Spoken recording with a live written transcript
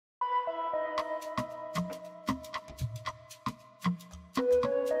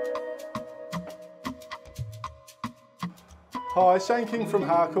Hi, Shane King from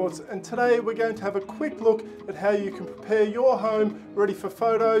Harcourts, and today we're going to have a quick look at how you can prepare your home ready for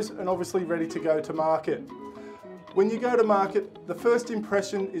photos and obviously ready to go to market. When you go to market, the first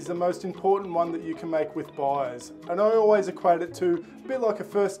impression is the most important one that you can make with buyers. And I always equate it to a bit like a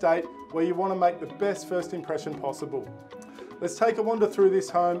first date where you want to make the best first impression possible. Let's take a wander through this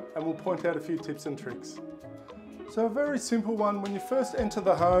home and we'll point out a few tips and tricks. So a very simple one, when you first enter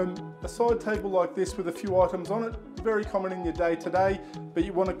the home, a side table like this with a few items on it, very common in your day-to-day, but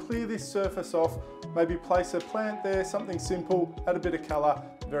you want to clear this surface off, maybe place a plant there, something simple, add a bit of colour,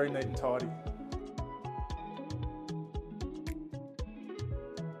 very neat and tidy.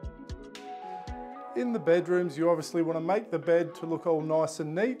 In the bedrooms, you obviously want to make the bed to look all nice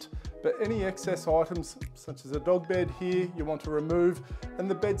and neat, but any excess items, such as a dog bed here, you want to remove, and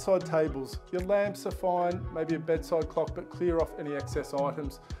the bedside tables. Your lamps are fine, maybe a bedside clock, but clear off any excess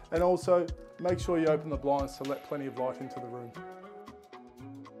items. And also, make sure you open the blinds to let plenty of light into the room.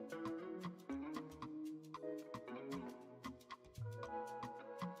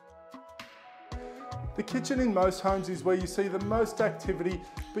 The kitchen in most homes is where you see the most activity,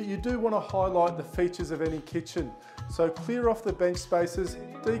 but you do want to highlight the features of any kitchen. So clear off the bench spaces,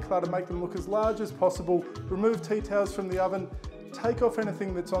 declutter, make them look as large as possible, remove tea towels from the oven, take off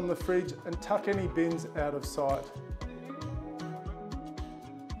anything that's on the fridge and tuck any bins out of sight.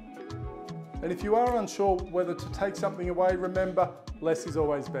 And if you are unsure whether to take something away, remember, less is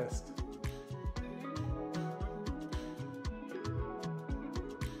always best.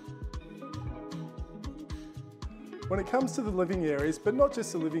 When it comes to the living areas, but not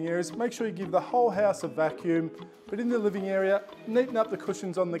just the living areas, make sure you give the whole house a vacuum. But in the living area, neaten up the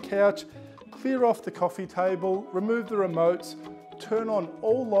cushions on the couch, clear off the coffee table, remove the remotes, turn on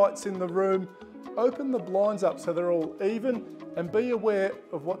all lights in the room, open the blinds up so they're all even, and be aware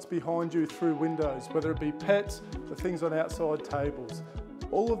of what's behind you through windows, whether it be pets or things on outside tables.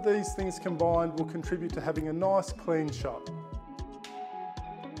 All of these things combined will contribute to having a nice, clean shop.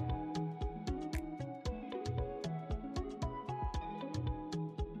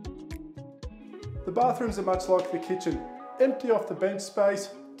 The bathrooms are much like the kitchen. Empty off the bench space,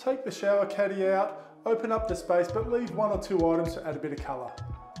 take the shower caddy out, open up the space, but leave one or two items to add a bit of colour.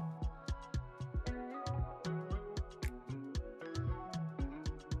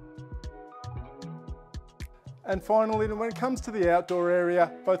 And finally, when it comes to the outdoor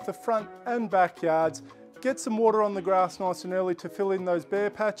area, both the front and backyards, get some water on the grass nice and early to fill in those bare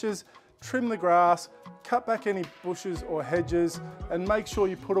patches, trim the grass, cut back any bushes or hedges, and make sure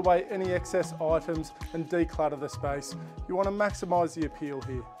you put away any excess items and declutter the space. You want to maximise the appeal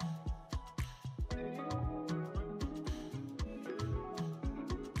here.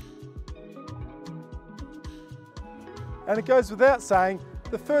 And it goes without saying,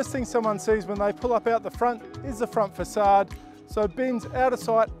 the first thing someone sees when they pull up out the front is the front facade. So bins out of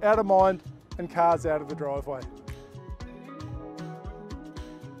sight, out of mind, and cars out of the driveway.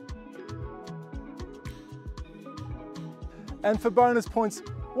 And for bonus points,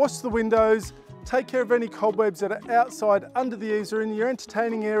 wash the windows, take care of any cobwebs that are outside under the eaves or in your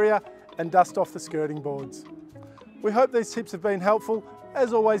entertaining area, and dust off the skirting boards. We hope these tips have been helpful.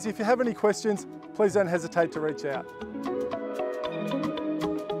 As always, if you have any questions, please don't hesitate to reach out.